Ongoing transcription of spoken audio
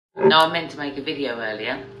Now, I meant to make a video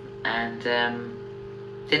earlier and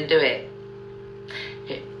didn't do it.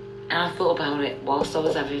 And I thought about it whilst I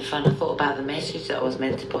was having fun. I thought about the message that I was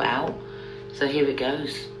meant to put out. So here it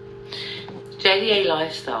goes. JDA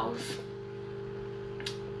Lifestyles.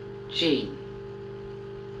 Jean,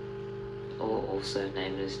 or also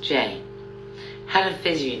known as Jay, has a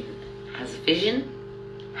vision.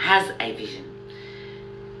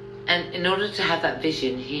 And in order to have that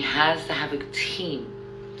vision, he has to have a team.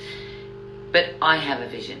 But I have a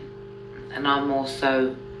vision, and I'm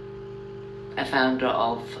also a founder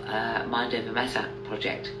of Mind Over Matter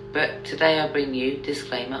project. But today I bring you,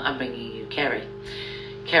 disclaimer, I'm bringing you Kerry.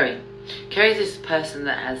 Kerry is this person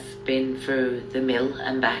that has been through the mill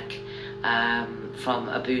and back, from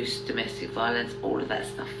abuse, domestic violence, all of that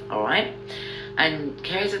stuff, alright? And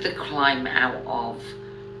Kerry's had to climb out of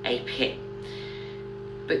a pit.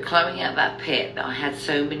 But climbing out that pit, I had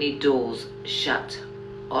so many doors shut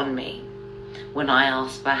on me when I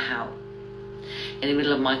asked for help. In the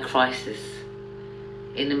middle of my crisis.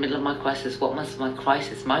 What was my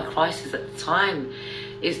crisis? My crisis at the time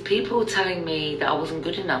is people telling me that I wasn't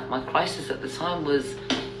good enough. My crisis at the time was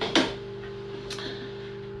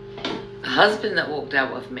a husband that walked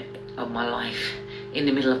out of my life in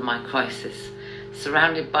the middle of my crisis,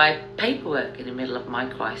 surrounded by paperwork in the middle of my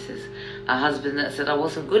crisis, a husband that said I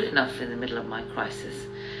wasn't good enough in the middle of my crisis.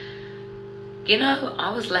 You know,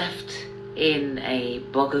 I was left in a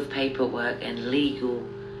bog of paperwork and legal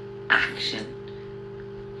action.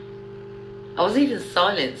 I was even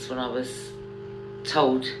silenced when I was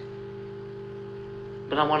told,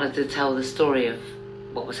 but I wanted to tell the story of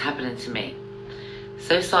what was happening to me.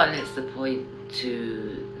 So silenced to the point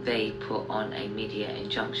they put on a media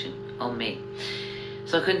injunction on me.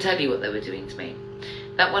 So I couldn't tell you what they were doing to me.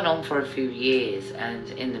 That went on for a few years, and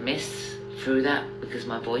in the midst, through that, because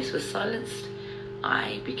my voice was silenced,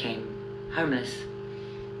 I became homeless.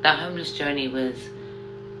 That homeless journey was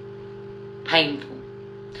painful.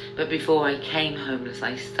 But before I became homeless,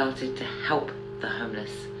 I started to help the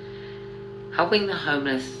homeless. Helping the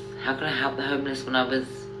homeless, how can I help the homeless when I was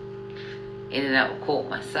in and out of court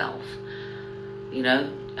myself? You know,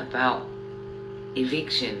 about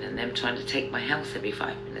eviction and them trying to take my house every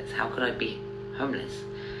 5 minutes. How could I be homeless?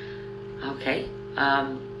 Okay,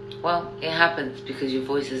 well, it happens because your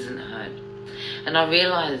voice isn't heard. And I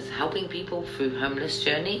realized helping people through homeless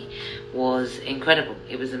journey was incredible.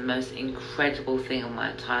 It was the most incredible thing of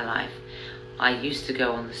my entire life. I used to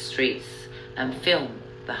go on the streets and film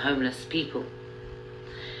the homeless people.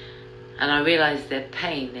 And I realized their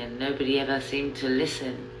pain, and nobody ever seemed to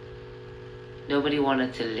listen. Nobody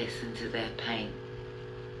wanted to listen to their pain.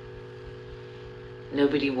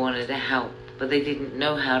 Nobody wanted to help, but they didn't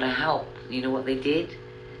know how to help. You know what they did?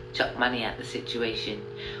 Chuck money at the situation,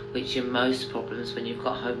 which in most problems when you've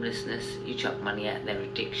got homelessness, you chuck money at their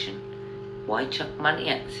addiction. Why chuck money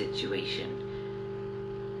at the situation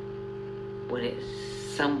when it's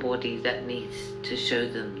somebody that needs to show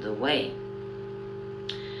them the way?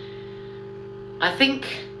 I think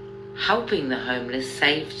helping the homeless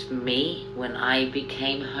saved me when I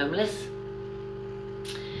became homeless,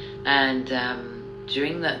 and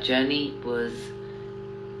during that journey was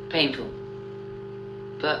painful,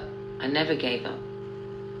 but I never gave up.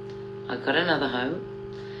 I got another home,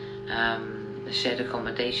 a shared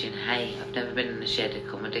accommodation. Hey, I've never been in a shared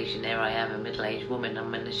accommodation. There I am, a middle-aged woman,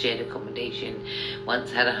 I'm in a shared accommodation.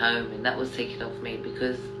 Once had a home, and that was taken off me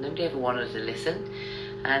because nobody ever wanted to listen.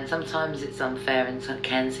 And sometimes it's unfair and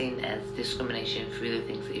can seen as discrimination through the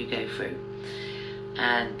things that you go through.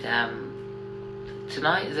 And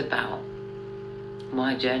tonight is about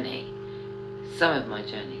my journey, some of my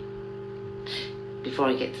journey, before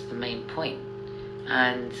I get to the main point.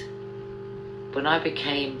 And when I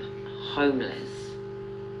became homeless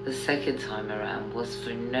the second time around was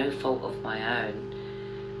through no fault of my own.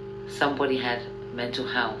 Somebody had mental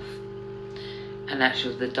health, and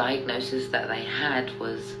actually the diagnosis that they had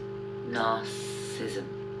was narcissism,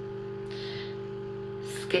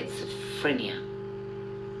 schizophrenia.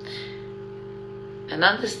 And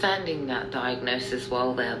understanding that diagnosis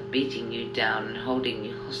while they're beating you down and holding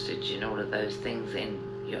you hostage and all of those things in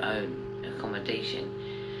your own accommodation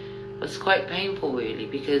was quite painful, really,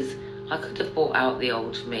 because I could have brought out the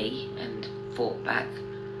old me and fought back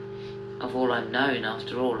of all I've known.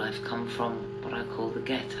 After all, I've come from what I call the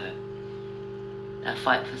ghetto. A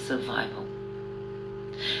fight for survival.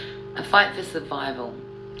 A fight for survival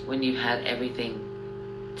when you've had everything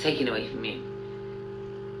taken away from you.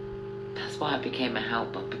 That's why I became a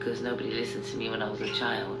helper, because nobody listened to me when I was a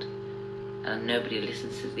child. And nobody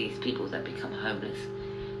listens to these people that become homeless,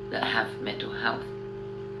 that have mental health.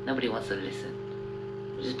 Nobody wants to listen.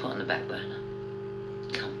 just put on the back burner.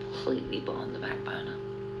 Completely put on the back burner.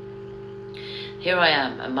 Here I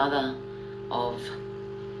am, a mother of,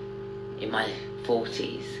 in my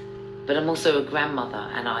 40s, but I'm also a grandmother,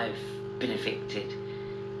 and I've been evicted.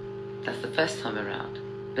 That's the first time around.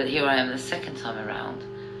 But here I am the second time around,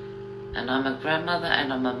 and I'm a grandmother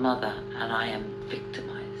and I'm a mother, and I am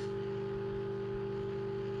victimized.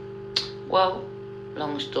 Well,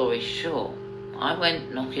 long story short, I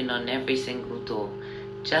went knocking on every single door,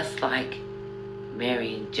 just like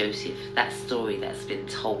Mary and Joseph, that story that's been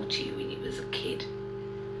told to you when you was a kid.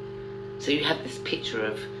 So you have this picture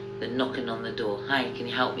of the knocking on the door. Hi, can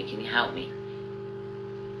you help me? Can you help me?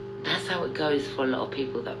 That's how it goes for a lot of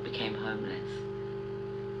people that became homeless.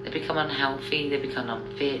 They become unhealthy, they become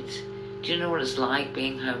unfit. Do you know what it's like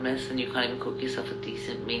being homeless and you can't even cook yourself a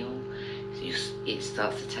decent meal? It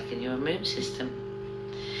starts attacking your immune system.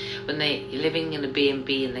 When you're living in a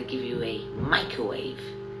B&B and they give you a microwave,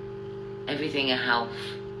 everything a health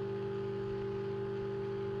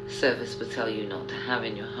service will tell you not to have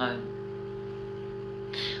in your home.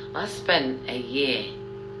 I spent a year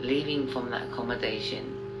leaving from that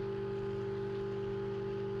accommodation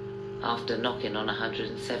after knocking on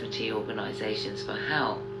 170 organisations for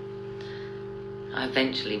help. I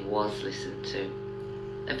eventually was listened to.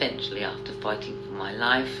 Eventually, after fighting for my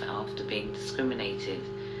life, after being discriminated,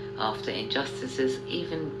 after injustices,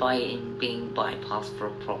 even being bypassed for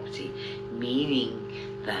a property, meaning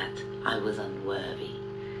that I was unworthy.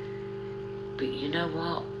 But you know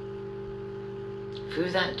what?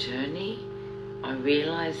 Through that journey, I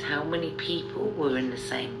realized how many people were in the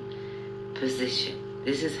same position.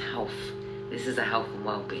 This is health. This is a health and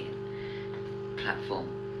well-being platform.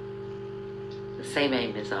 The same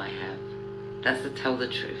aim as I have. That's to tell the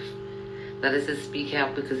truth. That is to speak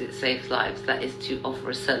out because it saves lives. That is to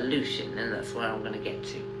offer a solution, and that's where I'm going to get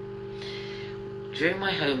to. During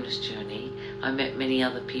my homeless journey, I met many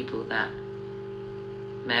other people that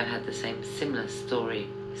may have had the same similar story,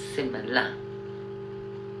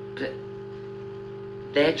 but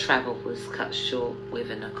their travel was cut short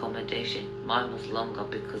with an accommodation. Mine was longer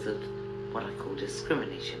because of what I call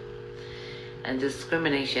discrimination. And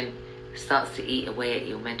discrimination starts to eat away at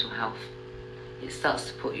your mental health. It starts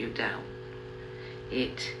to put you down.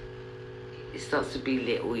 It starts to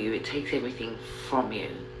belittle you. It takes everything from you.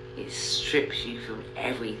 It strips you from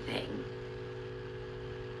everything.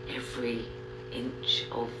 Every inch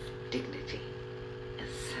of dignity.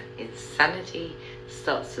 Insanity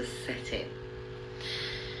starts to set in.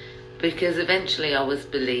 Because eventually I was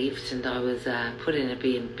believed, and I was put in a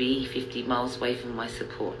B&B 50 miles away from my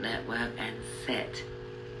support network and set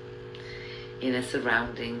in a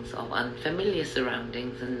surroundings of unfamiliar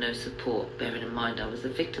surroundings and no support, bearing in mind I was a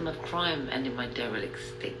victim of crime and in my derelict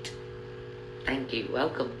state. Thank you,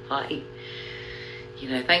 welcome, hi.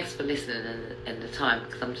 Thanks for listening and the time,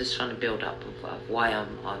 because I'm just trying to build up of why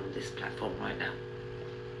I'm on this platform right now.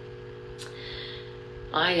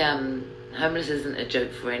 Homeless isn't a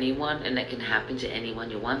joke for anyone, and it can happen to anyone.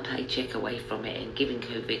 You're one paycheck away from it, and given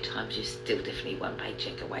COVID times, you're still definitely one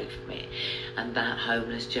paycheck away from it. And that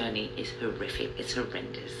homeless journey is horrific. It's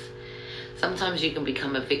horrendous. Sometimes you can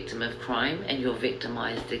become a victim of crime, and you're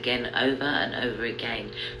victimized again over and over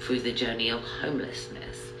again through the journey of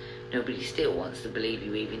homelessness. Nobody still wants to believe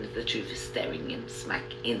you, even if the truth is staring you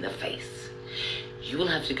smack in the face. You will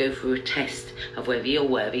have to go through a test of whether you're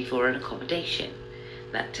worthy for an accommodation.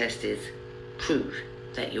 That test is prove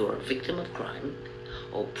that you're a victim of crime,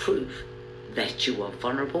 or prove that you are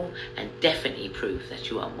vulnerable, and definitely prove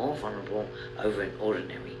that you are more vulnerable over an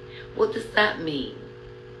ordinary. What does that mean?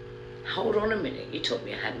 Hold on a minute. You told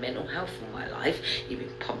me I had mental health in my life. You've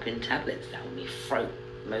been pumping tablets down my throat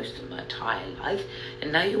most of my entire life,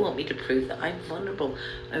 and now you want me to prove that I'm vulnerable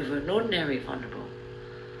over an ordinary vulnerable.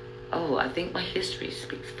 Oh, I think my history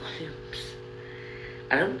speaks volumes.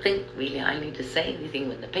 I don't think really I need to say anything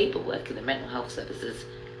when the paperwork in the mental health services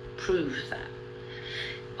proves that.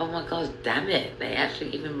 Oh my God, damn it. They actually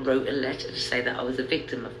even wrote a letter to say that I was a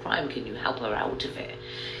victim of crime. Can you help her out of it?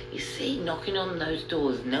 You see, knocking on those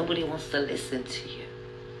doors, nobody wants to listen to you.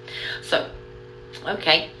 So,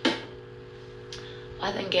 okay.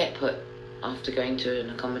 I then get put, after going to an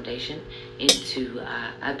accommodation, into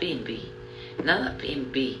a B&B. Now that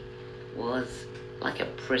B&B was like a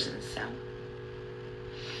prison cell.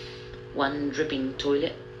 One dripping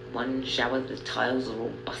toilet, one shower, the tiles are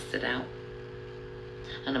all busted out,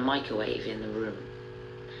 and a microwave in the room.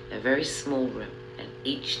 A very small room, and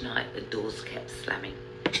each night the doors kept slamming.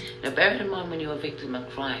 Now bear in mind, when you're a victim of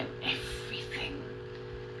crime, everything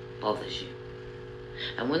bothers you.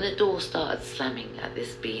 And when the door started slamming at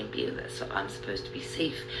this B&B, that's I'm supposed to be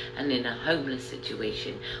safe and in a homeless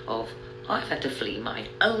situation of I've had to flee my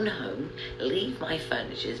own home, leave my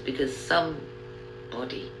furnitures because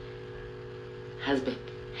somebody has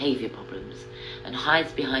behavior problems and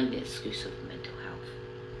hides behind the excuse of mental health.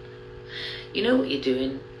 You know what you're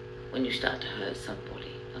doing when you start to hurt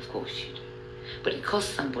somebody? Of course you do. But it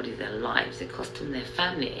costs somebody their lives, it cost them their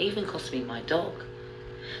family, it even cost me my dog.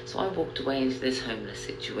 So I walked away into this homeless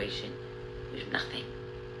situation with nothing.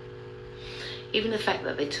 Even the fact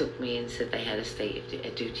that they took me and said they had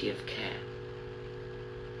a duty of care.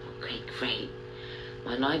 Okay, great.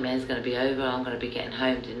 My nightmare's going to be over. I'm going to be getting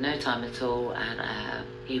home in no time at all. And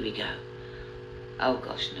here we go. Oh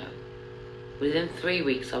gosh, no. Within 3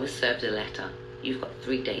 weeks, I was served a letter. You've got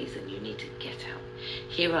 3 days and you need to get out.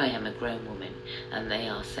 Here I am, a grown woman, and they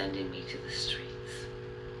are sending me to the streets.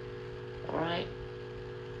 All right?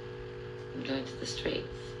 I'm going to the streets.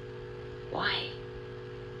 Why?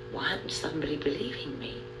 Why isn't somebody believing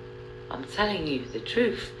me? I'm telling you the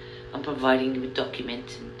truth. I'm providing you with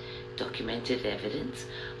documented evidence.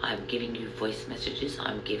 I'm giving you voice messages.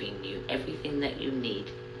 I'm giving you everything that you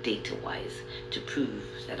need data-wise to prove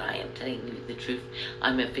that I am telling you the truth.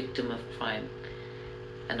 I'm a victim of crime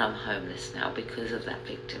and I'm homeless now because of that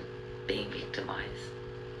victim being victimized.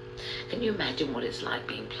 Can you imagine what it's like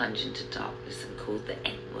being plunged into darkness and called the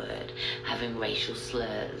N-word, having racial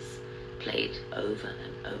slurs played over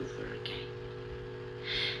and over again?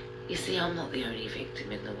 You see, I'm not the only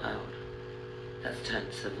victim in the world that's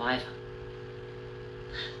turned survivor.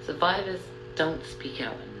 Survivors don't speak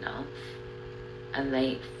out enough, and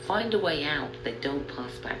they find a way out. They don't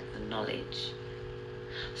pass back the knowledge.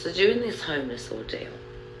 So during this homeless ordeal,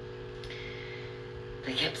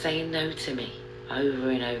 they kept saying no to me over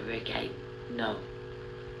and over again. No.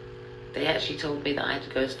 They actually told me that I had to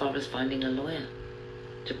go as far as finding a lawyer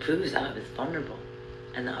to prove that I was vulnerable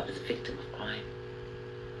and that I was a victim of crime.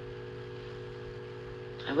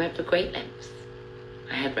 I went for great lengths.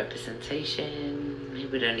 I had representation. He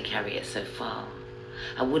would only carry it so far.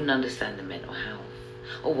 I wouldn't understand the mental health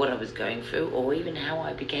or what I was going through or even how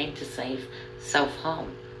I began to save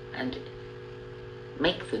self-harm and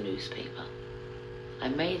make the newspaper. I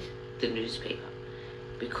made the newspaper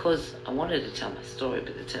because I wanted to tell my story,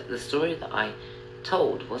 but the story that I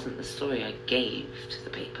told wasn't the story I gave to the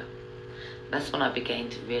paper. That's when I began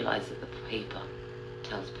to realize that the paper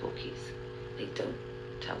tells porkies. They don't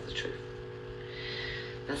tell the truth.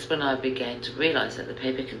 That's when I began to realize that the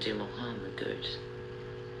paper can do more harm than good.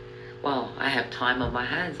 Well, I have time on my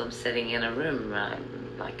hands. I'm sitting in a room.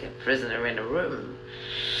 I'm like a prisoner in a room.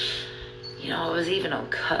 You know, I was even on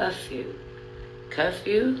curfew.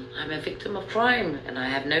 Curfew, I'm a victim of crime and I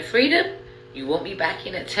have no freedom. You want me back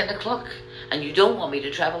in at 10 o'clock and you don't want me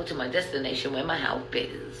to travel to my destination where my help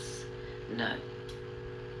is. No.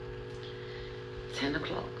 10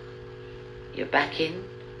 o'clock. You're back in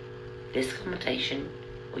this accommodation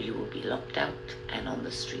or you will be locked out and on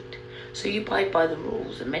the street. So you abide by the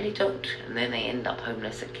rules, and many don't, and then they end up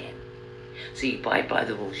homeless again. So you abide by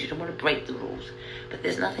the rules. You don't want to break the rules, but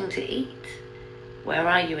there's nothing to eat. Where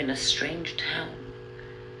are you in a strange town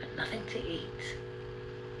and nothing to eat?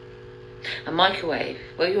 A microwave.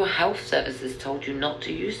 Well, your health services told you not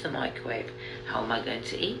to use the microwave. How am I going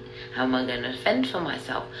to eat? How am I going to fend for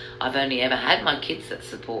myself? I've only ever had my kids that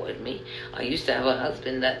supported me. I used to have a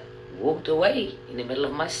husband that walked away in the middle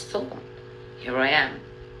of my storm. Here I am,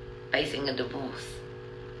 facing a divorce.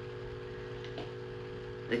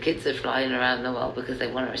 The kids are flying around the world because they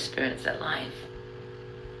want to experience their life.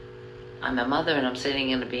 I'm a mother and I'm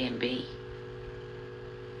sitting in a B&B.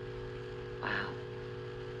 Wow.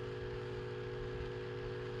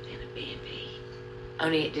 In a B&B.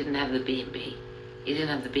 Only it didn't have the B&B. It didn't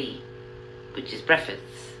have the B, which is breakfast.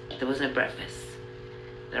 There was no breakfast.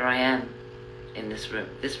 There I am in this room.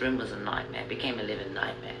 This room was a nightmare. It became a living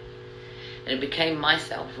nightmare. And it became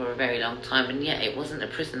myself for a very long time. And yet it wasn't a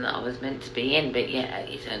prison that I was meant to be in. But yet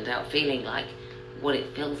it turned out feeling like what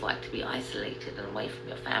it feels like to be isolated and away from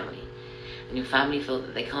your family. And your family feel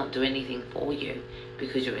that they can't do anything for you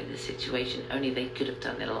because you're in this situation. Only they could have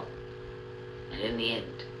done it a lot. And in the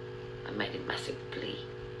end, I made a massive plea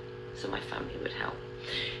so my family would help.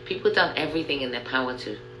 People have done everything in their power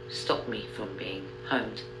to stop me from being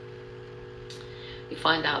homed. You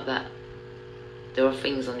find out that there are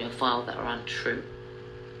things on your file that are untrue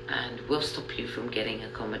and will stop you from getting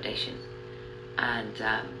accommodation. And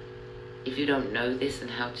if you don't know this and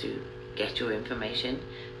how to get your information,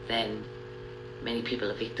 then many people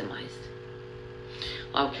are victimized.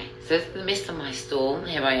 Okay, so in the midst of my storm,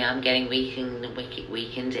 here I am getting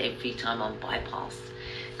weakened every time I'm bypassed.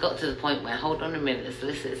 got to the point where, hold on a minute, the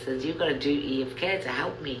solicitor says, you've got a duty of care to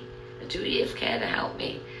help me. A duty of care to help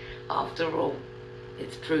me. After all,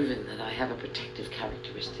 it's proven that I have a protective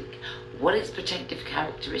characteristic. What is protective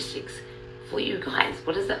characteristics for you guys?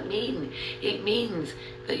 What does that mean? It means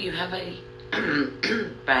that you have a,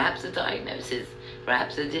 perhaps a diagnosis,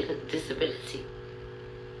 perhaps a disability.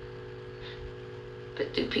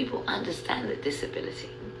 But do people understand the disability?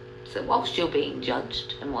 So whilst you're being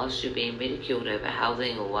judged and whilst you're being ridiculed over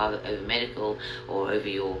housing or over medical or over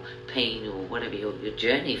your pain or whatever your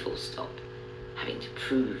journey, full stop, having to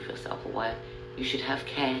prove yourself or why you should have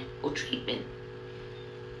care or treatment.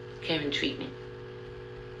 Care and treatment.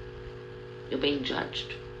 You're being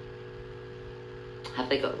judged. Have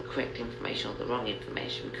they got the correct information or the wrong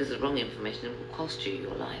information? Because the wrong information will cost you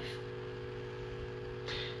your life.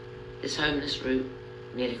 This homeless route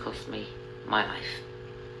nearly cost me my life.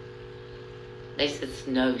 They said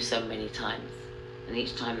no so many times, and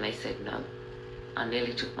each time they said no, I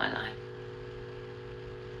nearly took my life.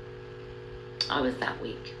 I was that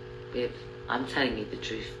weak with, I'm telling you the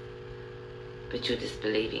truth, but you're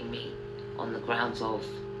disbelieving me on the grounds of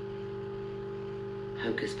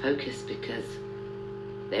hocus pocus, because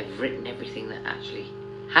they've written everything that actually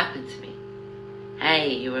happened to me.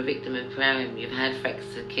 Hey, you're a victim of crime, you've had threats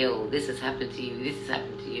to kill, this has happened to you, this has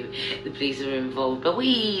happened to you, the police are involved, but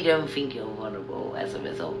we don't think you're vulnerable as a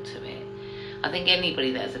result of it. I think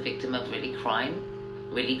anybody that's a victim of crime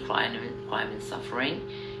and suffering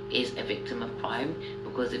is a victim of crime,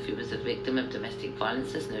 because if he was a victim of domestic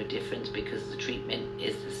violence, there's no difference because the treatment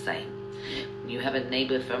is the same. When you have a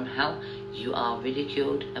neighbour from hell, you are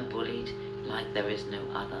ridiculed and bullied like there is no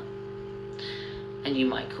other. And you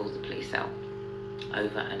might call the police out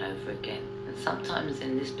over and over again. And sometimes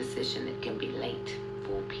in this position it can be late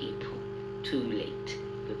for people, too late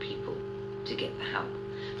for people to get the help.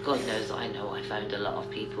 God knows I know I found a lot of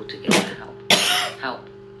people to get the help.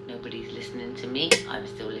 Nobody's listening to me. I'm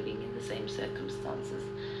still living in the same circumstances.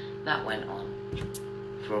 That went on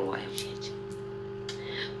for a while.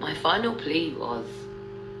 My final plea was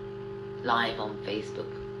live on Facebook,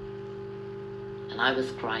 and I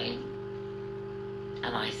was crying,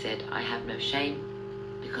 and I said, I have no shame,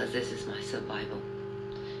 because this is my survival.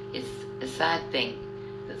 It's a sad thing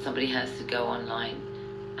that somebody has to go online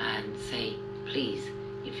and say, please,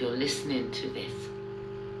 if you're listening to this,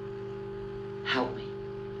 help me.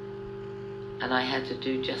 And I had to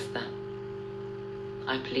do just that.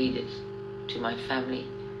 I pleaded to my family,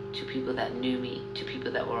 to people that knew me, to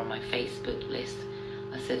people that were on my Facebook list.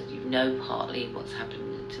 I said, you know partly what's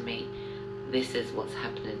happening to me. This is what's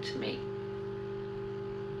happening to me.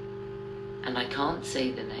 And I can't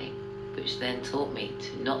say the name, which then taught me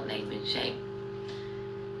to not name and shame.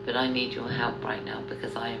 But I need your help right now,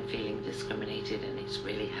 because I am feeling discriminated and it's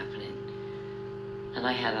really happening. And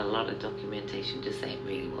I had a lot of documentation to say it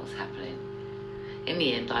really was happening. In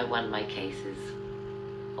the end, I won my cases,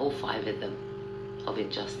 all 5 of them, of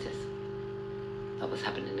injustice that was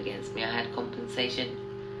happening against me. I had compensation.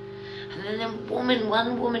 And then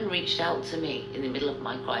one woman reached out to me in the middle of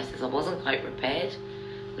my crisis. I wasn't quite prepared,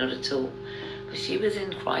 not at all. But she was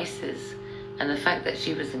in crisis. And the fact that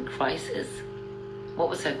she was in crisis, what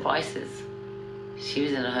was her crisis? She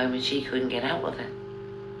was in a home and she couldn't get out of it.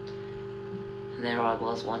 And there I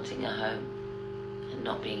was wanting a home and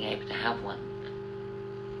not being able to have one.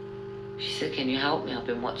 She said, can you help me? I've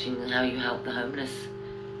been watching how you help the homeless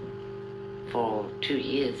for 2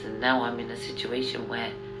 years, and now I'm in a situation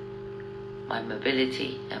where my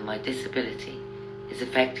mobility and my disability is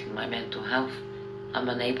affecting my mental health. I'm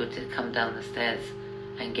unable to come down the stairs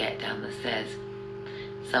and get down the stairs.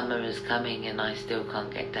 Summer is coming and I still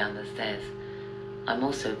can't get down the stairs. I'm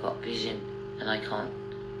also got vision and I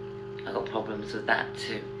got problems with that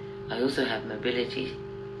too. I also have mobility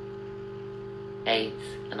aids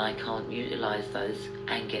and I can't utilize those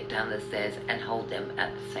and get down the stairs and hold them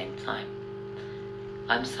at the same time.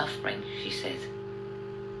 I'm suffering, she said.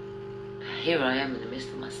 Here I am in the midst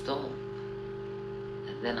of my storm.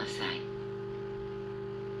 And then I say,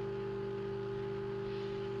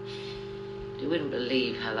 you wouldn't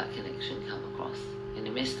believe how that connection come across. In the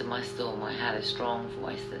midst of my storm, I had a strong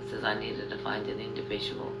voice that says I needed to find an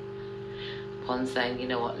individual. Upon saying, you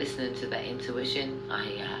know what, listening to that intuition,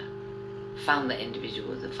 I found that individual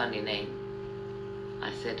with a funny name.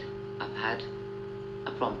 I said, I've had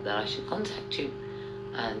a prompt that I should contact you.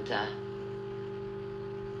 And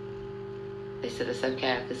they said it's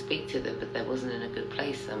okay, I could speak to them, but they wasn't in a good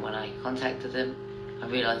place. And when I contacted them, I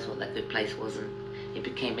realised what that good place wasn't. It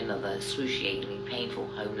became another excruciatingly painful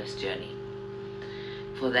homeless journey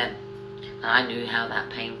for them. And I knew how that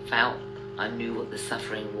pain felt. I knew what the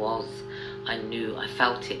suffering was. I knew, I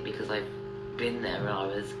felt it because I've been there and I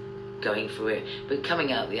was going through it, but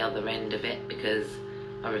coming out the other end of it because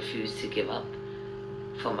I refused to give up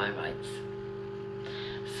for my rights.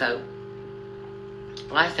 So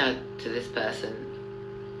I said to this person,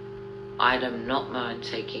 I do not mind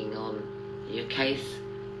taking on your case.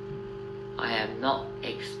 I am not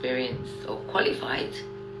experienced or qualified.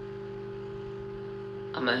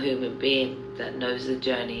 I'm a human being that knows the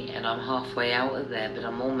journey, and I'm halfway out of there, but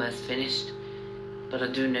I'm almost finished. But I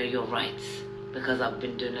do know your rights because I've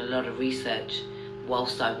been doing a lot of research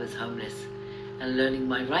whilst I was homeless and learning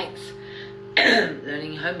my rights,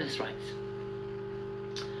 learning homeless rights.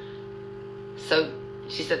 So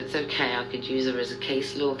she said it's okay, I could use her as a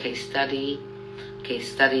case law, case study,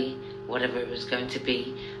 whatever it was going to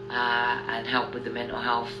be, and help with the mental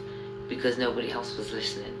health because nobody else was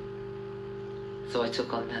listening. So I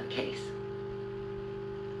took on that case.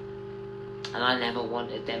 And I never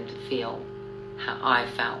wanted them to feel how I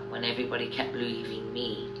felt when everybody kept leaving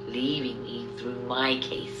me through my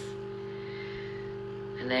case.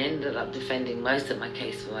 And I ended up defending most of my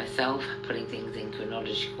case for myself, putting things in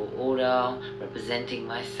chronological order, representing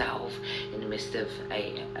myself in the midst of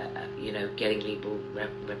getting legal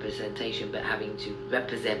representation, but having to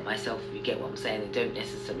represent myself. If you get what I'm saying, they don't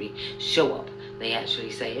necessarily show up. They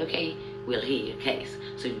actually say, okay, we'll hear your case.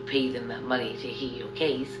 So you pay them that money to hear your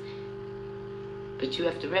case, but you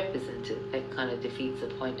have to represent it. That kind of defeats the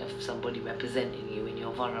point of somebody representing you when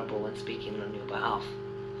you're vulnerable and speaking on your behalf.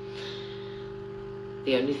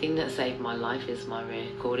 The only thing that saved my life is my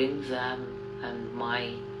recordings and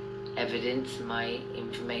my evidence, my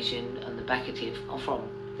information and the backative are from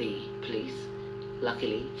the police.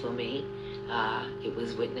 Luckily for me, it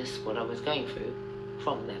was witnessed what I was going through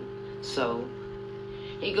from them. So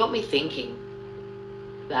it got me thinking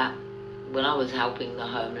that when I was helping the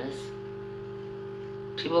homeless,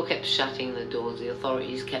 people kept shutting the doors, the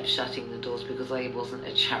authorities kept shutting the doors because I wasn't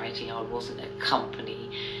a charity, I wasn't a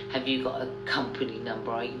company. Have you got a company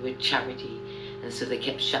number? Are you a charity? And so they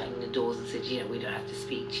kept shutting the doors and said, we don't have to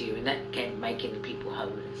speak to you. And that kept making the people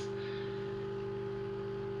homeless.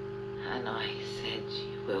 And I said,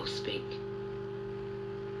 you will speak.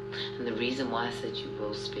 And the reason why I said you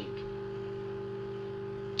will speak,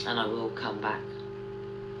 and I will come back,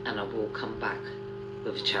 and I will come back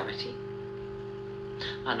with a charity.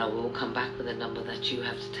 And I will come back with a number that you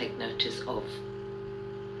have to take notice of.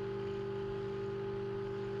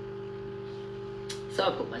 So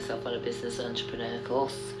I put myself on a business entrepreneur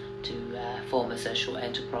course to form a social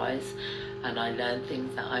enterprise, and I learned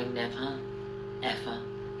things that I never, ever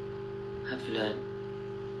have learned.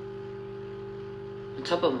 On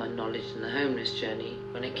top of my knowledge in the homeless journey,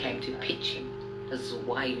 when it came to pitching as to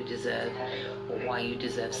why you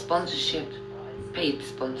deserve sponsorship, paid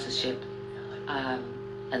sponsorship,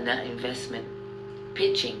 and that investment,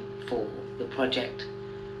 pitching for the project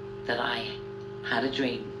that I had a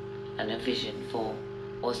dream and a vision for,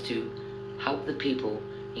 was to help the people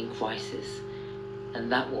in crisis. And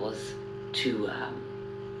that was to,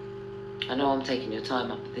 I know I'm taking your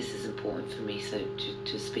time up, but this is important for me, so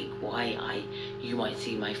to speak why you might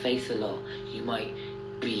see my face a lot, you might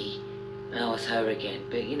be, oh, it's her again,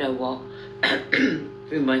 but you know what,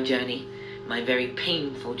 through my journey, my very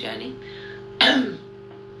painful journey,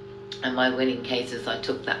 and my winning cases, I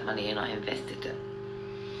took that money and I invested it.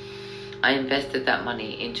 I invested that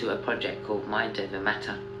money into a project called Mind Over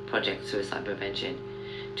Matter, Project Suicide Prevention,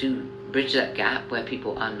 to bridge that gap where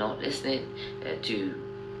people are not listening, to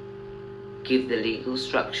give the legal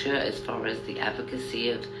structure as far as the advocacy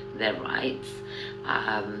of their rights,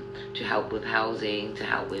 to help with housing, to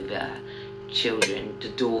help with children, to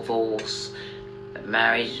divorce,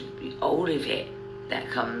 marriage, all of it that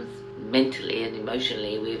comes mentally and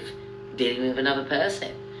emotionally with dealing with another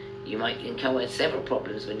person. You might encounter several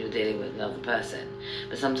problems when you're dealing with another person,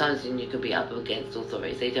 but sometimes when you could be up against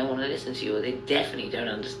authorities, they don't want to listen to you, or they definitely don't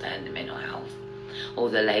understand the mental health or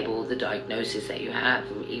the label or the diagnosis that you have,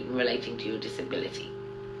 even relating to your disability.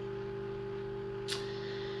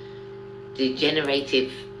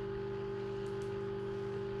 Degenerative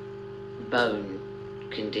bone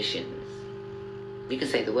conditions. You can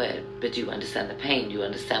say the word, but do you understand the pain? Do you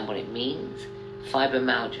understand what it means?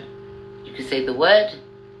 Fibromyalgia. You can say the word,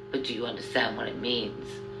 but do you understand what it means?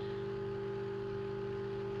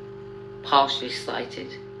 Partially sighted.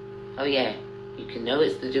 Oh yeah, you can know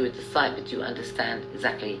it's to do with the sight, but do you understand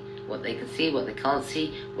exactly what they can see, what they can't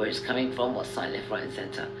see, where it's coming from, what side, left, right and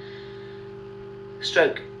centre?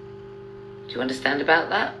 Stroke. Do you understand about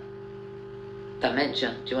that?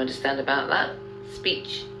 Dementia. Do you understand about that?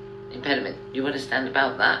 Speech impediment. Do you understand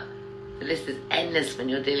about that? The list is endless when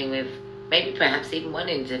you're dealing with maybe perhaps even one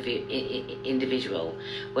individual.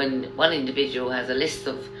 When one individual has a list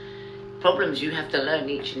of problems, you have to learn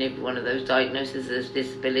each and every one of those diagnoses as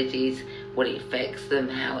disabilities, what it affects them,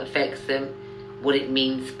 how it affects them, what it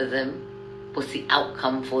means for them, what's the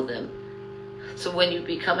outcome for them. So when you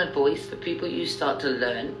become a voice for people, you start to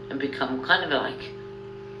learn and become kind of like,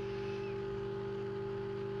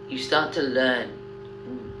 you start to learn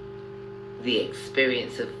the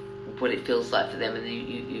experience of what it feels like for them, and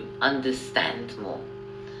you understand more.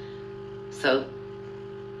 So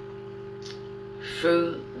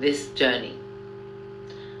through this journey,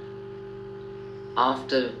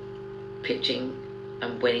 after pitching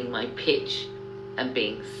and winning my pitch and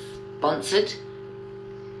being sponsored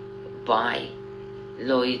by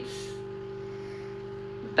Lloyd's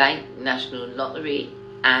Bank, National Lottery,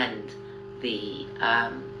 and the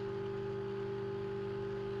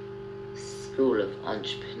School of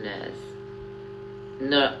Entrepreneurs.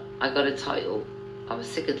 No, I got a title. I was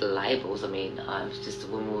sick of the labels. I mean, I was just a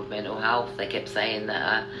woman with mental health. They kept saying that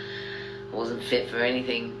I wasn't fit for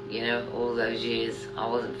anything, you know, all those years. I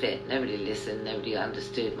wasn't fit. Nobody listened. Nobody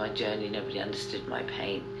understood my journey. Nobody understood my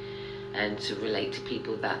pain. And to relate to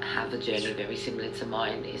people that have a journey very similar to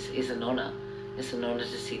mine is an honour. It's an honour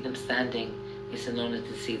to see them standing. It's an honour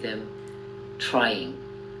to see them trying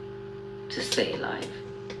to stay alive.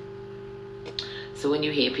 So when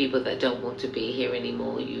you hear people that don't want to be here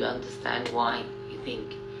anymore, you understand why. You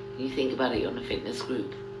think about it on a fitness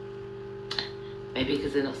group. Maybe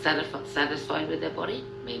because they're not satisfied with their body.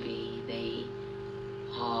 Maybe they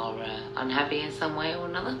are unhappy in some way or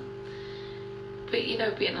another. But you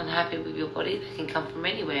know, being unhappy with your body, that can come from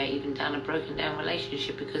anywhere, even down a broken down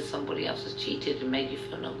relationship, because somebody else has cheated and made you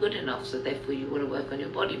feel not good enough. So therefore you want to work on your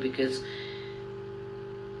body because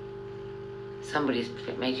somebody's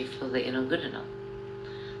made you feel that you're not good enough.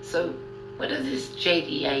 So where does this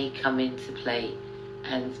JDA come into play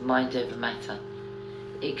and mind over matter?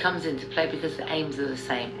 It comes into play because the aims are the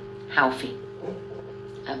same. Healthy,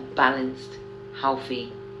 a balanced,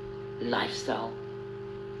 healthy lifestyle.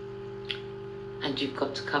 And you've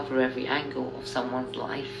got to cover every angle of someone's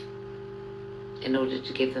life in order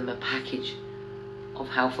to give them a package of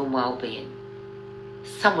health and well-being.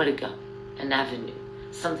 Somewhere to go, an avenue,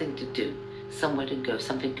 something to do, somewhere to go,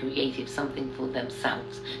 something creative, something for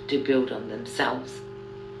themselves, to build on themselves.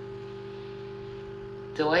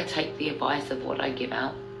 Do I take the advice of what I give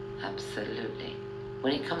out? Absolutely.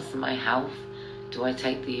 When it comes to my health, do I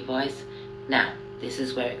take the advice? Now, this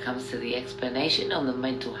is where it comes to the explanation on the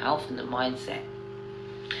mental health and the mindset.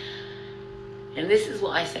 And this is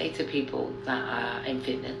what I say to people that are in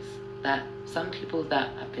fitness, that some people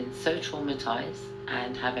that have been so traumatized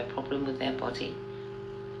and have a problem with their body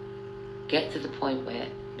get to the point where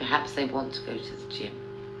perhaps they want to go to the gym,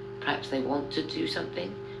 perhaps they want to do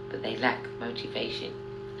something, but they lack motivation,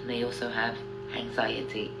 and they also have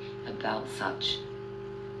anxiety about such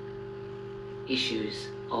issues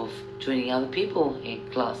of joining other people in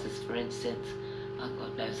classes, for instance. Oh,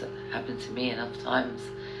 God knows that happened to me enough times,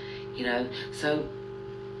 you know. So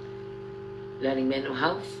learning mental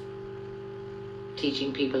health,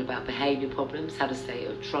 teaching people about behavior problems, how to stay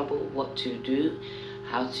out of trouble, what to do,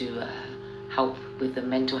 how to help with the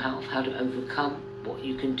mental health, how to overcome, what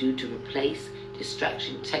you can do to replace,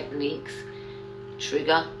 distraction techniques,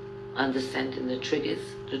 trigger, understanding the triggers,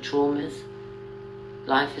 the traumas.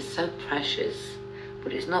 Life is so precious,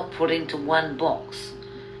 but it's not put into one box.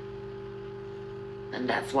 And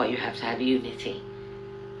that's why you have to have unity.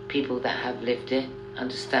 People that have lived it,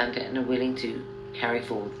 understand it, and are willing to carry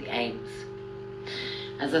forward the aims.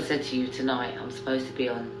 As I said to you tonight, I'm supposed to be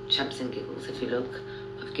on Champs and Giggles. If you look,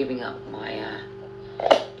 I'm giving up my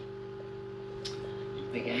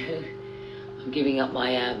I'm giving up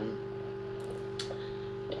my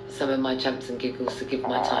some of my Champs and Giggles to give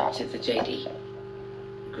my time to the JD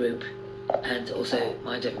group, and also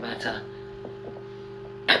Mind Over Matter,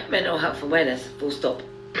 mental health awareness, full stop.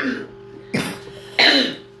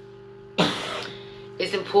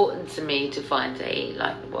 It's important to me to find a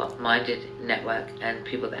like-minded network and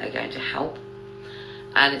people that are going to help.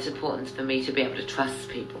 And it's important for me to be able to trust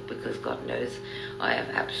people, because God knows I have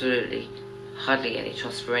absolutely hardly any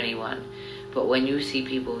trust for anyone. But when you see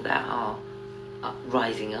people that are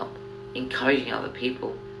rising up, encouraging other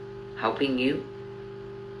people, helping you,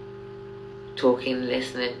 talking,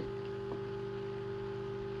 listening,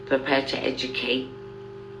 prepared to educate,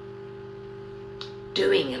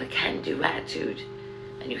 doing in a can-do attitude,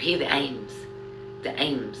 and you hear the aims,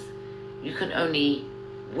 you can only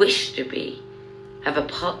wish to have a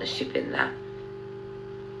partnership in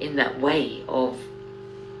that way of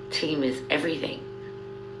team is everything.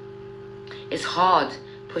 It's hard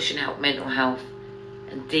pushing out mental health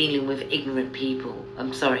and dealing with ignorant people.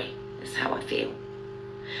 I'm sorry, that's how I feel.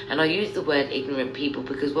 And I use the word ignorant people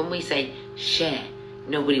because when we say share,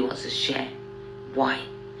 nobody wants to share. Why?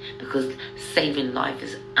 Because saving life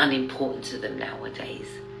is unimportant to them nowadays.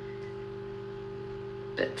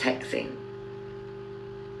 But texting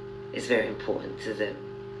is very important to them.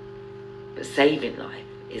 But saving life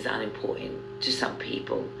is unimportant to some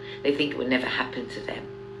people. They think it would never happen to them.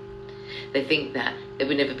 They think that they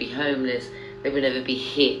would never be homeless, they would never be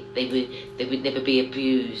hit, they would never be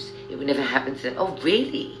abused, it would never happen to them. Oh,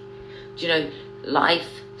 really? Do you know,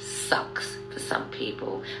 life sucks for some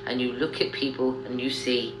people, and you look at people and you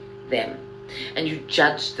see them, and you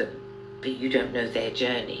judge them, but you don't know their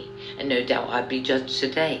journey. And no doubt I'd be judged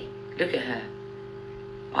today. Look at her.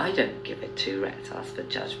 I don't give it two rat's ass for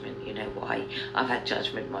judgment. You know why? I've had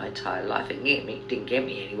judgment my entire life. It didn't get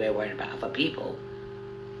me anywhere worrying about other people.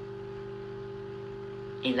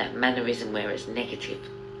 In that mannerism where it's negative.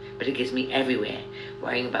 But it gets me everywhere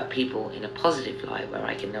worrying about people in a positive light where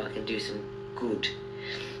I know I can do some good.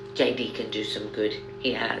 JD can do some good.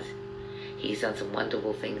 He has. He's done some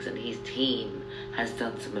wonderful things, and his team has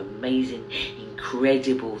done some amazing,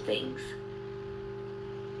 incredible things.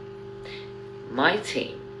 My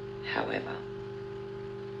team, however,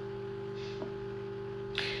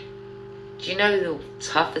 do you know the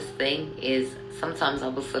toughest thing is sometimes I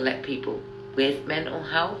will select people with mental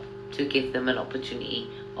health to give them an opportunity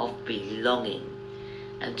of belonging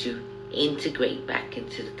and to integrate back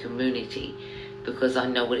into the community, because I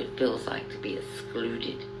know what it feels like to be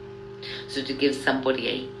excluded. So to give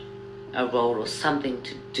somebody a role or something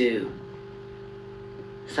to do,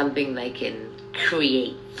 something they can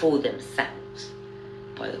create for themselves,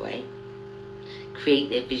 by the way, create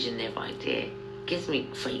their vision, their idea. It gives me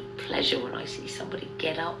great pleasure when I see somebody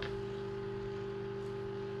get up,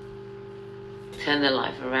 turn their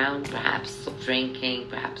life around, perhaps stop drinking,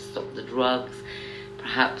 perhaps stop the drugs,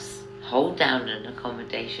 perhaps hold down an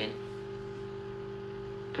accommodation,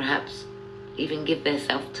 perhaps even give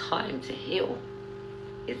themselves time to heal.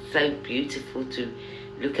 It's so beautiful to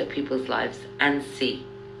look at people's lives and see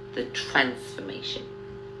the transformation.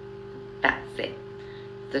 That's it,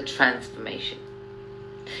 the transformation.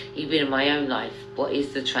 Even in my own life, what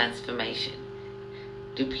is the transformation?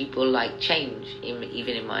 Do people like change even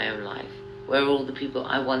in my own life? Where are all the people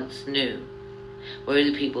I once knew? Where are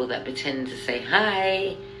the people that pretend to say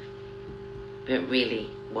hi, but really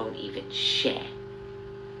won't even share?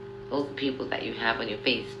 All the people that you have on your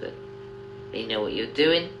Facebook, they know what you're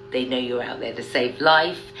doing. They know you're out there to save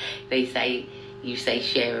life. You say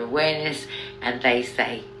share awareness, and they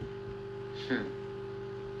say,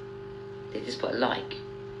 they just put a like.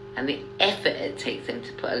 And the effort it takes them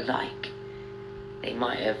to put a like, they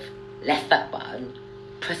might have left that button,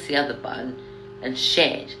 pressed the other button, and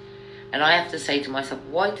shared. And I have to say to myself,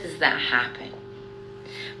 why does that happen?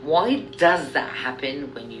 Why does that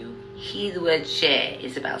happen when you hear the word share?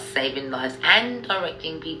 It's about saving lives and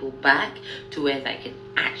directing people back to where they can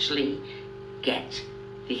actually get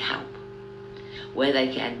the help, where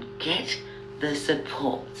they can get the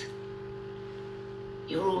support.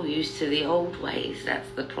 You're all used to the old ways. That's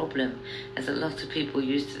the problem. There's a lot of people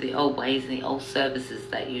used to the old ways and the old services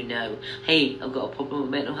that you know. Hey, I've got a problem with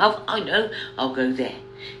mental health. I know, I'll go there.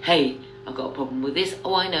 Hey, I've got a problem with this.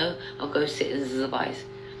 Oh, I know, I'll go citizens' advice.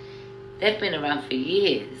 They've been around for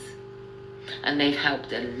years and they've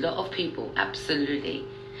helped a lot of people, absolutely.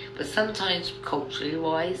 But sometimes, culturally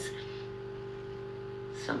wise,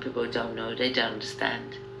 some people don't know, they don't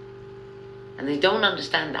understand. And they don't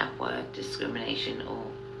understand that word, discrimination, or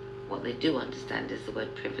what they do understand is the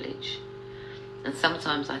word privilege. And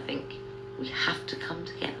sometimes I think we have to come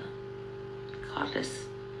together, regardless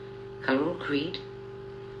colour or creed,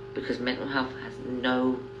 because mental health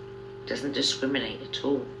doesn't discriminate at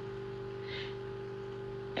all.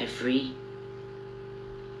 Every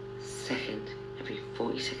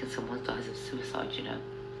 40 seconds someone dies of suicide, you know.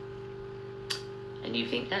 And you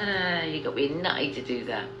think, you got to be nutty to do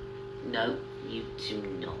that. No, you do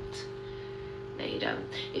not. No, you don't.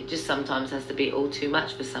 It just sometimes has to be all too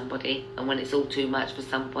much for somebody. And when it's all too much for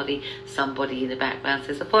somebody in the background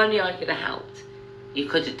says, if only I could have helped. You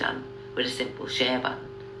could have done with a simple share button.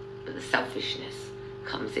 But the selfishness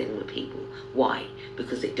comes in with people. Why?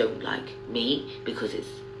 Because they don't like me, because it's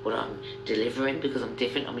what I'm delivering, because I'm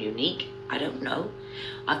different, I'm unique. I don't know.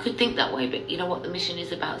 I could think that way, but you know what? The mission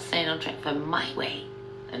is about staying on track for my way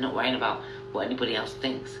and not worrying about what anybody else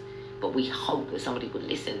thinks. But we hope that somebody would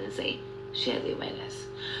listen and say, share the awareness.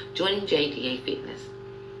 Joining JDA Fitness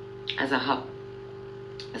as a hub,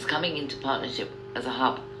 as coming into partnership as a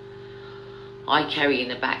hub, I carry in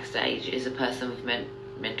the backstage is a person with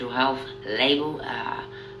mental health label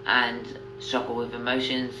and struggle with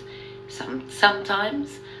emotions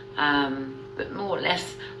sometimes, but more or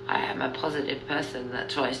less I am a positive person that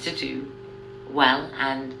tries to do well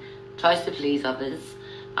and tries to please others.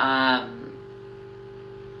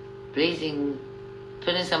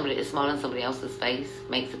 Putting a smile on somebody else's face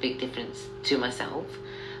makes a big difference to myself.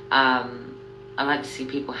 I like to see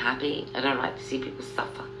people happy. I don't like to see people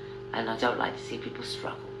suffer, and I don't like to see people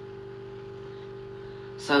struggle.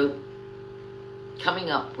 So coming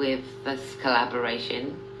up with this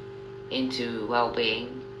collaboration into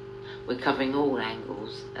well-being, we're covering all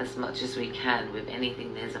angles as much as we can. With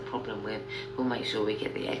anything there's a problem with, we'll make sure we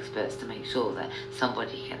get the experts to make sure that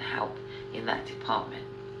somebody can help in that department.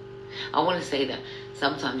 I want to say that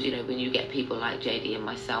sometimes, when you get people like JD and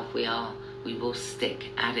myself, we will stick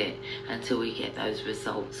at it until we get those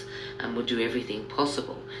results, and we'll do everything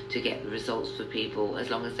possible to get the results for people as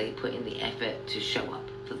long as they put in the effort to show up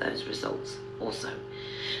for those results also.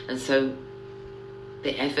 And so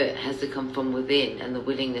the effort has to come from within, and the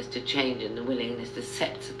willingness to change, and the willingness to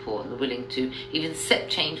accept support, and the willing to even accept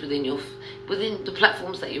change within the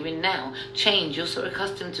platforms that you're in now. Change, you're so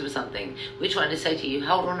accustomed to something. We're trying to say to you,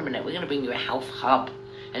 hold on a minute, we're going to bring you a health hub,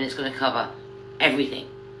 and it's going to cover everything.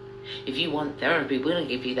 If you want therapy, we're going to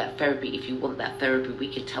give you that therapy. If you want that therapy, we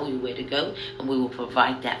can tell you where to go, and we will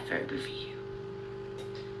provide that therapy for you.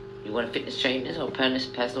 You want a fitness trainer or a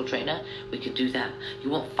personal trainer? We can do that.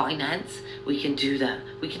 You want finance? We can do that.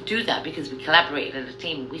 We can do that because we collaborated as a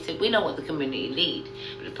team. We said we know what the community need.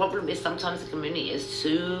 But the problem is sometimes the community is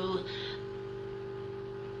so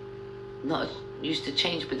not used to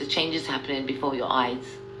change, but the change is happening before your eyes.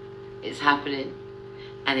 It's happening,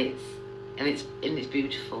 and it's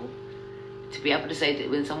beautiful. To be able to say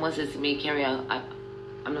that when someone says to me, Kerry, I'm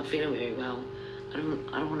not feeling very well. I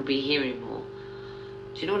don't want to be here anymore.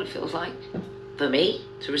 Do you know what it feels like for me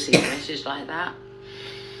to receive a message like that?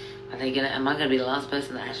 Am I going to be the last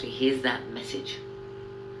person that actually hears that message?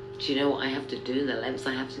 Do you know what I have to do, the lengths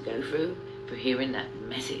I have to go through for hearing that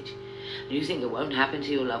message? And you think it won't happen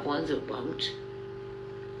to your loved ones? It won't.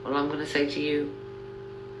 Well, I'm going to say to you,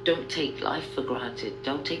 don't take life for granted.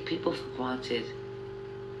 Don't take people for granted.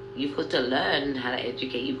 You've got to learn how to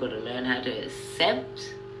educate. You've got to learn how to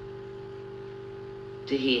accept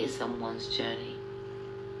to hear someone's journey.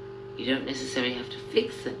 You don't necessarily have to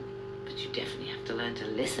fix them, but you definitely have to learn to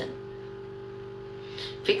listen.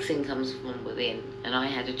 Fixing comes from within, and I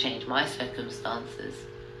had to change my circumstances.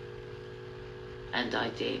 And I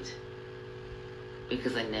did.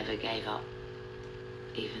 Because I never gave up.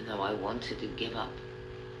 Even though I wanted to give up,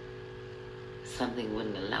 something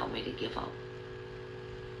wouldn't allow me to give up.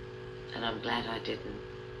 And I'm glad I didn't,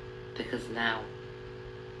 because now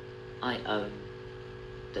I own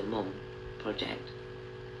the Mom Project.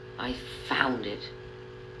 I founded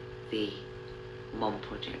the Mom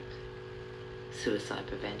Project. Suicide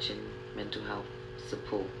prevention, mental health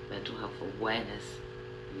support, mental health awareness,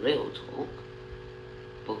 real talk,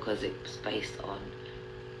 because it's based on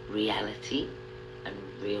reality and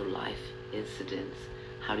real life incidents.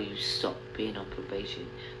 How do you stop being on probation?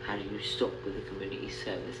 How do you stop with the community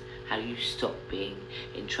service? How do you stop being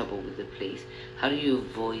in trouble with the police? How do you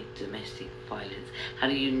avoid domestic violence? How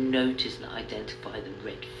do you notice and identify the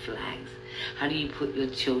red flags? How do you put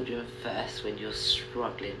your children first when you're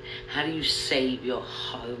struggling? How do you save your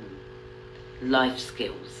home? Life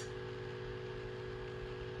skills.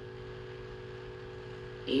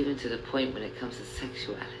 Even to the point when it comes to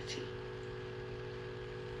sexuality.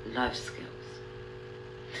 Life skills.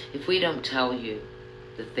 If we don't tell you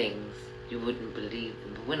the things, you wouldn't believe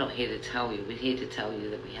them. But we're not here to tell you. We're here to tell you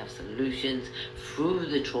that we have solutions through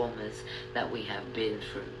the traumas that we have been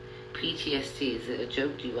through. PTSD, is it a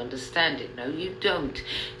joke? Do you understand it? No, you don't.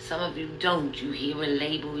 Some of you don't. You hear a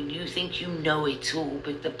label and you think you know it all,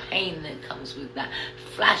 but the pain that comes with that,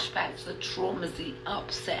 flashbacks, the traumas, the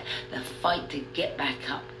upset, the fight to get back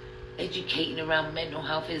up. Educating around mental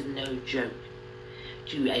health is no joke.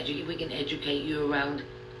 We can educate you around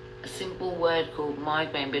a simple word called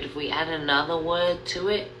migraine, but if we add another word to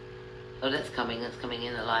it, that's coming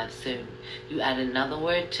in alive soon. You add another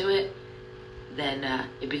word to it, then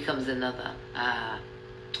it becomes another a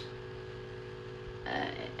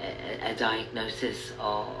diagnosis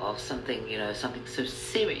of something, something so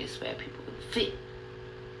serious where people can fit.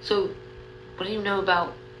 So, what do you know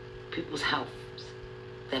about people's health,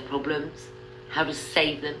 their problems, how to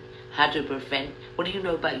save them? How to prevent, what do you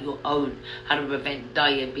know about your own? How to prevent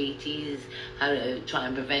diabetes, how to try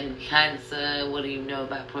and prevent cancer, what do you know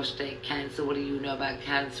about prostate cancer, what do you know about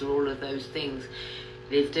cancer, all of those things.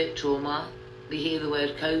 Lived it, trauma, we hear the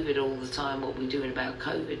word COVID all the time. What we're doing about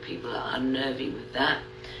COVID, people are unnervy with that.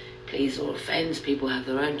 Please or offends. People have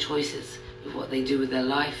their own choices with what they do with their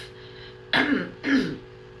life. I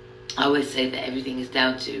always say that everything is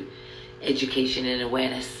down to education and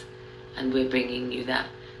awareness, and we're bringing you that,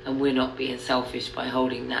 and we're not being selfish by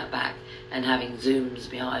holding that back and having Zooms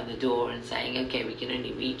behind the door and saying, okay, we can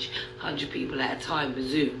only reach 100 people at a time with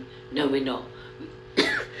Zoom. No, we're not.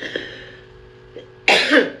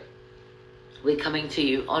 We're coming to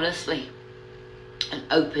you honestly and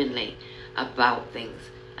openly about things,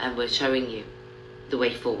 and we're showing you the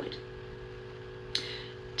way forward.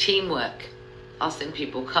 Teamwork, asking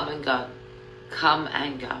people come and go,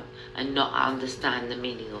 and not understand the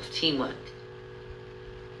meaning of teamwork.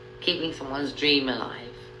 Keeping someone's dream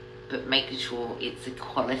alive, but making sure it's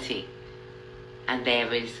equality and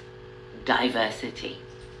there is diversity.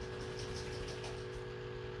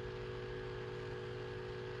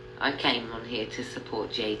 I came on here to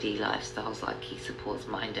support JD Lifestyles like he supports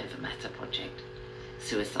Mind Over Matter Project,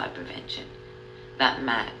 suicide prevention. That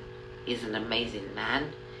man is an amazing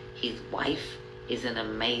man. His wife is an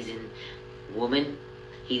amazing woman.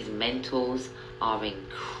 His mentors are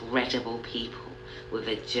incredible people with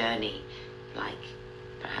a journey like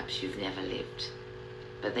perhaps you've never lived.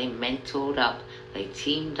 But they mentored up, they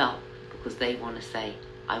teamed up because they want to say,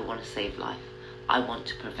 I want to save life. I want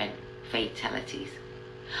to prevent fatalities.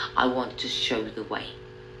 I want to show the way.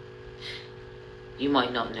 You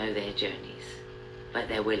might not know their journeys, but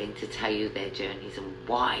they're willing to tell you their journeys and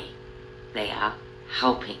why they are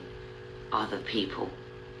helping other people.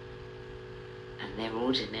 And they're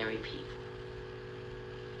ordinary people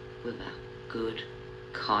with a good,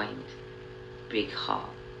 kind, big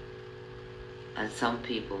heart. And some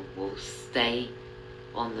people will stay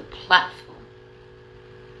on the platform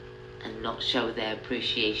and not show their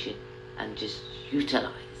appreciation and just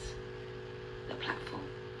utilize the platform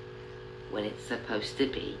when it's supposed to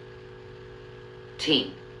be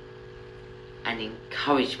team and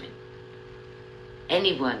encouragement.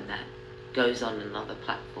 Anyone that goes on another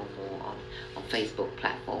platform or on Facebook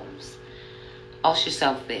platforms, ask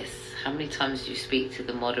yourself this: how many times do you speak to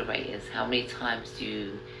the moderators? How many times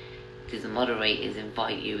do the moderators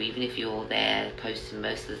invite you, even if you're there posting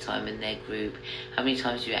most of the time in their group? How many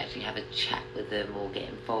times do you actually have a chat with them or get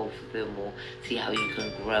involved with them or see how you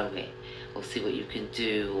can grow it or see what you can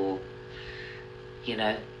do? Or, you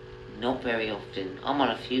know, not very often. I'm on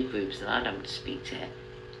a few groups and I don't speak to it.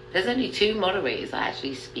 There's only 2 moderators I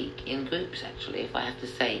actually speak in groups, actually, if I have to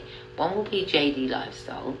say. One will be JD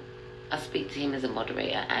Lifestyle. I speak to him as a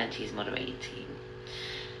moderator and his moderating team.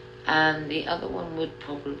 And the other one would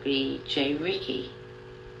probably be Jay Ricky,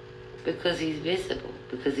 because he's visible,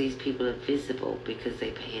 because these people are visible, because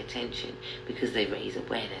they pay attention, because they raise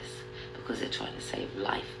awareness, because they're trying to save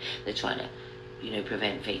life, they're trying to,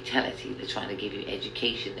 prevent fatality, they're trying to give you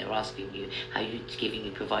education, they're asking you how you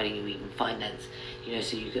providing you even finance,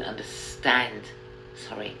 so you can understand,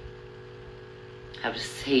 how to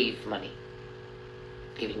save money,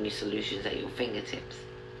 giving you solutions at your fingertips.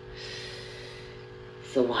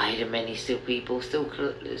 So why do many people still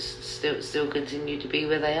continue to be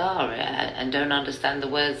where they are and don't understand the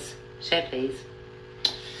words share please?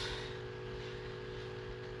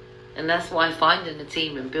 And that's why finding a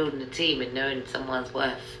team and building a team and knowing someone's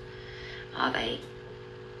worth. Are they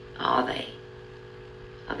a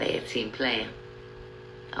team player?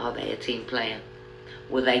 Are they a team player?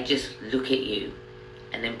 Will they just look at you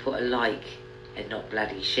and then put a like and not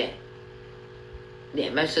bloody share? Yeah,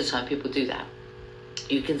 most of the time people do that.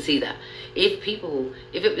 You can see that. If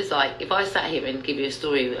it was like, if I sat here and give you a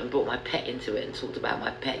story and brought my pet into it and talked about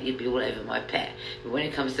my pet, you'd be all over my pet. But when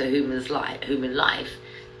it comes to human life,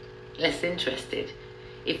 less interested.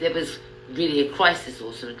 If there was really a crisis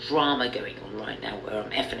or some drama going on right now where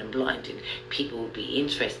I'm effing and blinded, people would be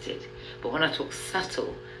interested. But when I talk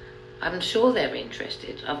subtle, I'm sure they're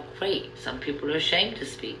interested. Oh, great. Some people are ashamed to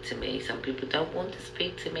speak to me. Some people don't want to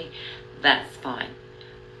speak to me. That's fine.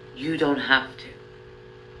 You don't have to.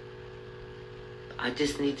 I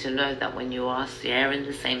just need to know that when you are sharing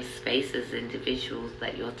the same space as individuals,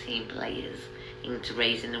 that you're team players into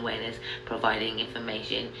raising awareness, providing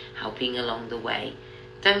information, helping along the way.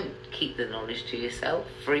 Don't keep the knowledge to yourself.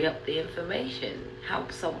 Free up the information.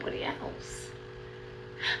 Help somebody else.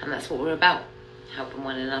 And that's what we're about, helping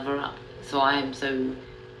one another up. So I am so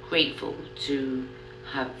grateful to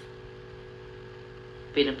have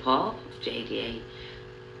been a part of JDA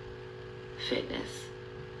Fitness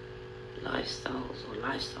Lifestyles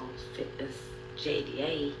Fitness,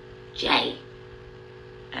 JDA, Jay,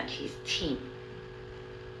 and his team,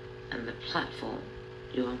 and the platform.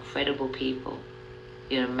 You're incredible people.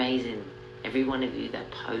 You're amazing Every one of you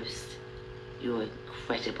that posts, you're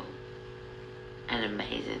incredible and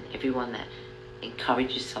amazing. Everyone that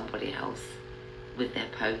encourages somebody else with their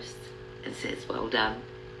post and says, well done,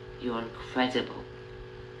 you're incredible.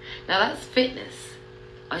 Now that's fitness.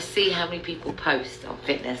 I see how many people post on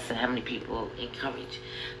fitness and how many people encourage.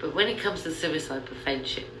 But when it comes to suicide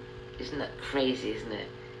prevention, isn't that crazy, isn't it?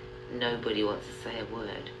 Nobody wants to say a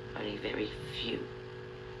word. Only very few.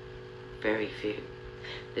 Very few.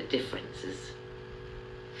 The difference is.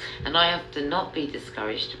 And I have to not be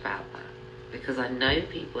discouraged about that, because I know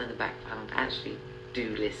people in the background actually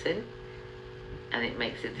do listen, and it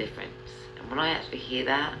makes a difference. And when I actually hear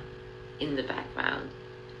that in the background,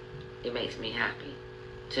 it makes me happy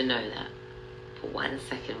to know that for 1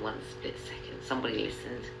 second, 1 split second, somebody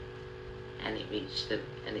listened and it reached them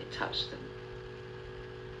and it touched them.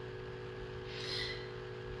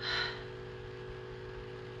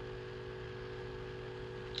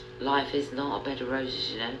 Life is not a bed of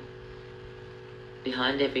roses, you know.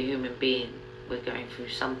 Behind every human being, we're going through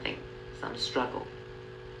something, some struggle.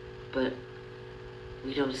 But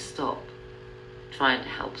we don't stop trying to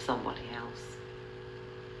help somebody else.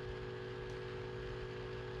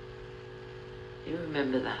 You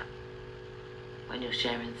remember that when you're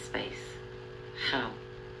sharing space. How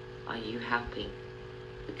are you helping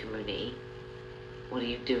the community? What are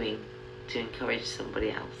you doing to encourage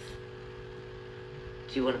somebody else?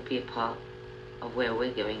 Do you want to be a part of where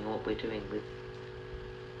we're going and what we're doing with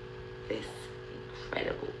this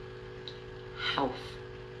incredible health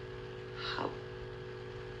hub?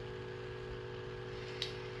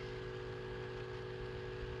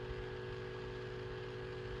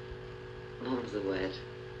 What was the word?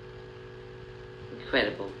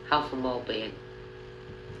 Incredible. Health and well-being.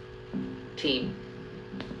 Team.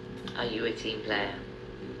 Are you a team player?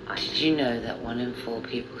 Did you know that 1 in 4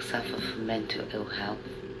 people suffer from mental ill health?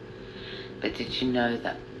 But did you know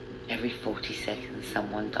that every 40 seconds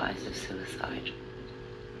someone dies of suicide?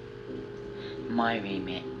 My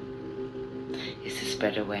remit is to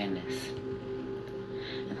spread awareness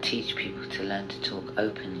and teach people to learn to talk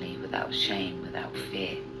openly, without shame, without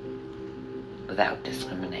fear, without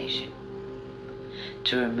discrimination,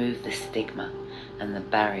 to remove the stigma and the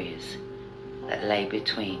barriers that lay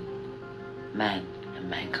between man and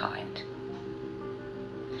mankind,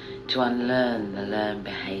 to unlearn the learned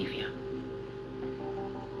behaviour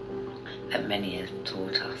that many have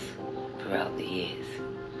taught us throughout the years,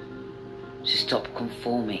 to stop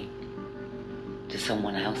conforming to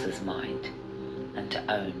someone else's mind and to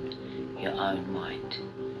own your own mind.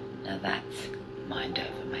 Now that's mind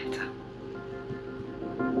over matter.